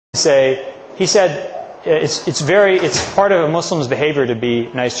say, he said, it's part of a Muslim's behavior to be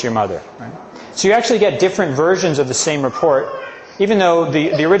nice to your mother. Right? So you actually get different versions of the same report, even though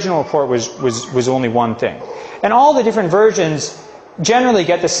the original report was only one thing. And all the different versions generally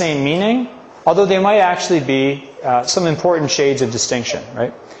get the same meaning, although they might actually be some important shades of distinction.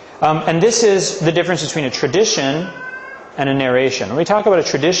 Right? And this is the difference between a tradition and a narration. When we talk about a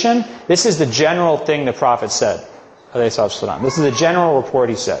tradition, this is the general thing the Prophet said. This is the general report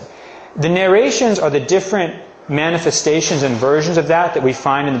he said. The narrations are the different manifestations and versions of that we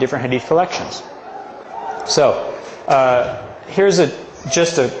find in the different hadith collections. So, here's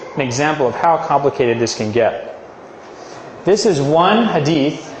just an example of how complicated this can get. This is one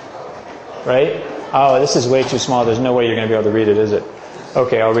hadith, right? Oh, this is way too small. There's no way you're going to be able to read it, is it?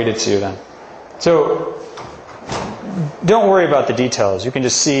 Okay, I'll read it to you then. So, don't worry about the details. You can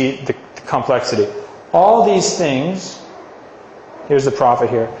just see the complexity. All these things, here's the Prophet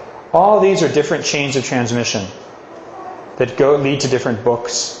here, all these are different chains of transmission that lead to different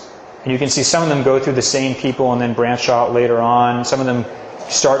books. And you can see some of them go through the same people and then branch out later on. Some of them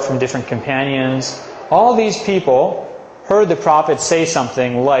start from different companions. All these people heard the Prophet say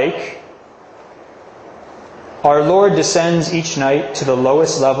something like, "Our Lord descends each night to the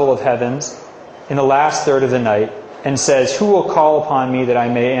lowest level of heavens in the last third of the night and says, 'Who will call upon me that I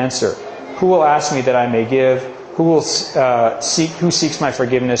may answer? Who will ask me that I may give? Who seeks my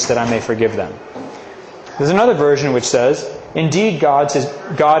forgiveness that I may forgive them?'" There's another version which says, "Indeed, God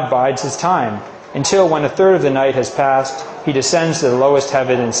bides His time, until when a third of the night has passed, He descends to the lowest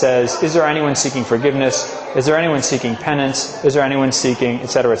heaven and says, 'Is there anyone seeking forgiveness? Is there anyone seeking penance? Is there anyone seeking,'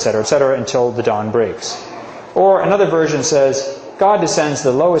 etc., etc., etc., until the dawn breaks." Or another version says, "God descends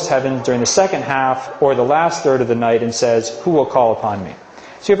to the lowest heaven during the second half or the last third of the night and says, 'Who will call upon me?'"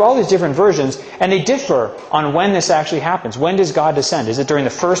 So you have all these different versions, and they differ on when this actually happens. When does God descend? Is it during the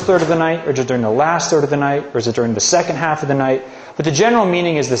first third of the night, or is it during the last third of the night, or is it during the second half of the night? But the general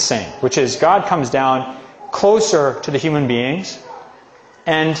meaning is the same, which is God comes down closer to the human beings,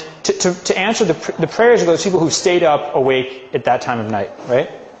 and to answer the prayers of those people who stayed up awake at that time of night, right?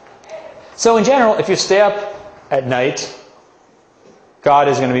 So in general, if you stay up at night, God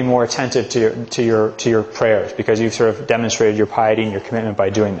is going to be more attentive to your prayers because you've sort of demonstrated your piety and your commitment by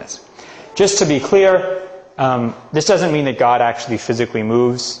doing this. Just to be clear, this doesn't mean that God actually physically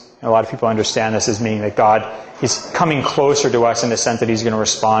moves. A lot of people understand this as meaning that God is coming closer to us in the sense that He's going to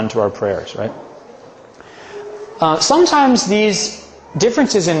respond to our prayers, right? Sometimes these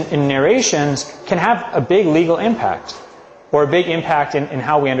differences in narrations can have a big legal impact, or a big impact in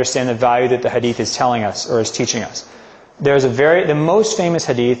how we understand the value that the hadith is telling us or is teaching us. The most famous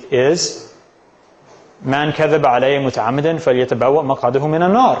hadith is "Man kadhaba alayya muta'ammidan falyatabawwa maq'adahu min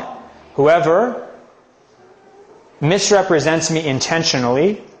an-nar." Whoever misrepresents me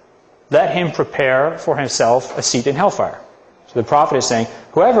intentionally, let him prepare for himself a seat in hellfire. So the Prophet is saying,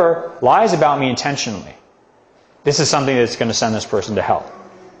 whoever lies about me intentionally, this is something that's going to send this person to hell.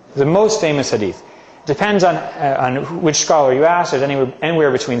 The most famous hadith. Depends on which scholar you ask. There's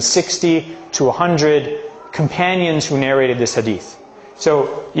anywhere between 60 to 100 companions who narrated this hadith.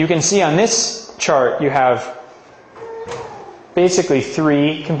 So you can see on this chart you have basically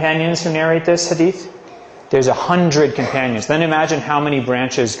 3 companions who narrate this hadith. There's 100 companions. Then imagine how many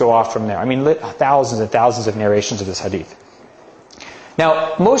branches go off from there. I mean, thousands and thousands of narrations of this hadith.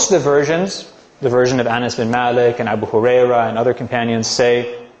 Now, most of the versions, the version of Anas bin Malik and Abu Huraira and other companions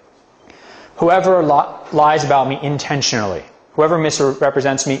say, whoever lies about me intentionally, whoever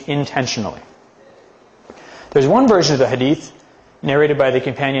misrepresents me intentionally. There's one version of the hadith, narrated by the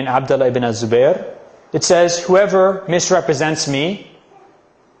companion Abdullah ibn az-Zubair. It says, whoever misrepresents me,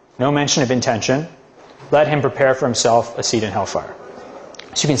 no mention of intention, let him prepare for himself a seat in hellfire.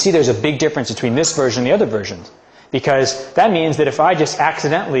 So you can see there's a big difference between this version and the other versions. Because that means that if I just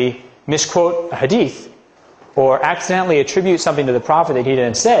accidentally misquote a hadith, or accidentally attribute something to the Prophet that he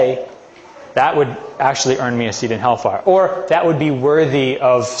didn't say, that would actually earn me a seat in hellfire. Or that would be worthy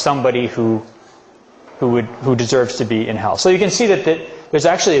of somebody who deserves to be in hell. So you can see that there's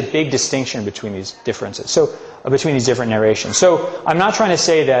actually a big distinction between these differences. So between these different narrations. So I'm not trying to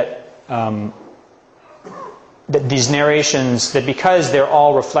say that that these narrations, that because they're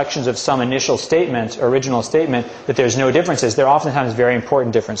all reflections of some initial statement, original statement, that there's no differences. They're oftentimes very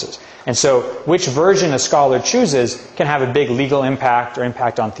important differences. And so which version a scholar chooses can have a big legal impact, or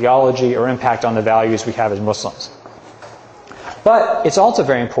impact on theology, or impact on the values we have as Muslims. But it's also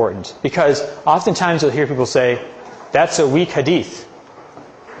very important because oftentimes you'll hear people say, that's a weak hadith,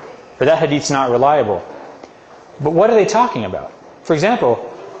 or that hadith's not reliable. But what are they talking about? For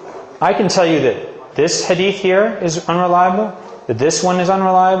example, I can tell you that this hadith here is unreliable, that this one is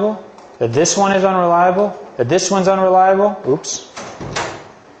unreliable, that this one is unreliable, that this one's unreliable. Oops.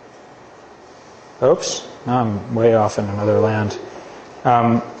 Oops. Now I'm way off in another land.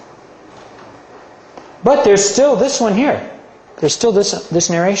 But there's still this one here. There's still this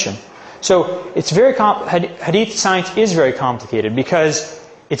narration. So it's very hadith science is very complicated because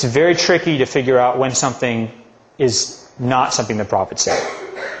it's very tricky to figure out when something is not something the Prophet said.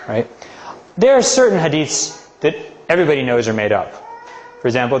 Right? There are certain hadiths that everybody knows are made up. For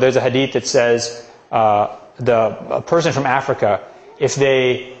example, there's a hadith that says a person from Africa, if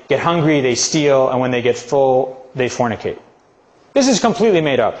they get hungry, they steal, and when they get full, they fornicate. This is completely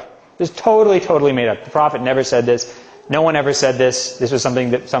made up. This is totally made up. The Prophet never said this. No one ever said this. This was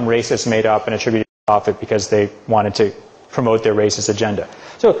something that some racists made up and attributed to the Prophet because they wanted to promote their racist agenda.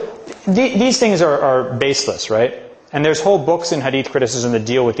 So these things are baseless, right? And there's whole books in hadith criticism that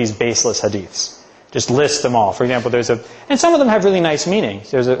deal with these baseless hadiths. Just list them all. For example, and some of them have really nice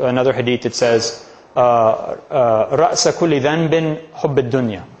meanings. There's another hadith that says, رَأْسَ كُلِّ ذَنْبٍ حُبِّ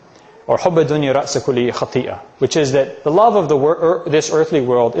الدُّنْيا, or حُبَّ الدُّنْيا رَأْسَ كُلِّ خَطِيئَةٍ, which is that the love of this earthly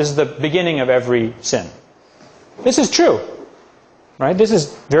world is the beginning of every sin. This is true, right? This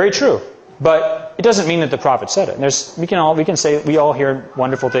is very true, but it doesn't mean that the Prophet said it. We can say we all hear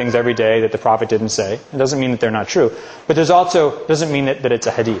wonderful things every day that the Prophet didn't say. It doesn't mean that they're not true, but there's also doesn't mean that it's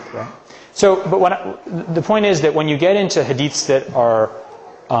a hadith, right? So, but the point is that when you get into hadiths that are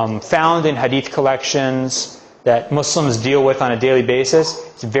found in hadith collections that Muslims deal with on a daily basis,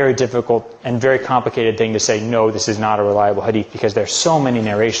 it's a very difficult and very complicated thing to say, no, this is not a reliable hadith, because there are so many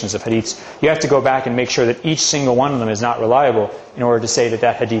narrations of hadiths. You have to go back and make sure that each single one of them is not reliable in order to say that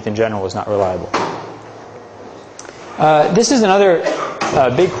that hadith in general is not reliable. This is another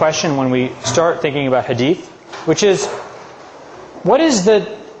big question when we start thinking about hadith, which is, what is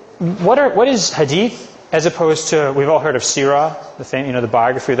hadith as opposed to, we've all heard of sirah, the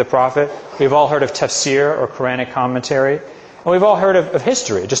biography of the Prophet. We've all heard of tafsir, or Quranic commentary. And we've all heard of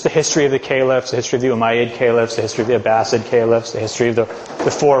history, just the history of the caliphs, the history of the Umayyad caliphs, the history of the Abbasid caliphs, the history of the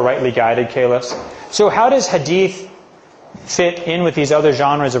four rightly guided caliphs. So how does hadith fit in with these other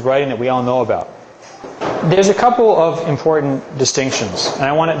genres of writing that we all know about? There's a couple of important distinctions.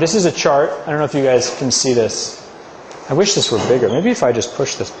 And this is a chart. I don't know if you guys can see this. I wish this were bigger. Maybe if I just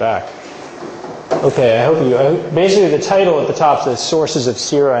push this back. Okay, I hope you... Basically, the title at the top says Sources of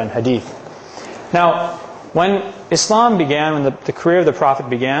Sirah and Hadith. Now, when Islam began, when the career of the Prophet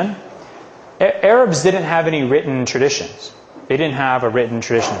began, Arabs didn't have any written traditions. They didn't have a written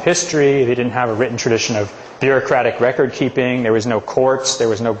tradition of history. They didn't have a written tradition of bureaucratic record keeping. There was no courts. There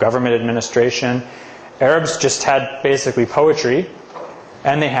was no government administration. Arabs just had basically poetry,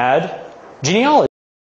 and they had genealogy.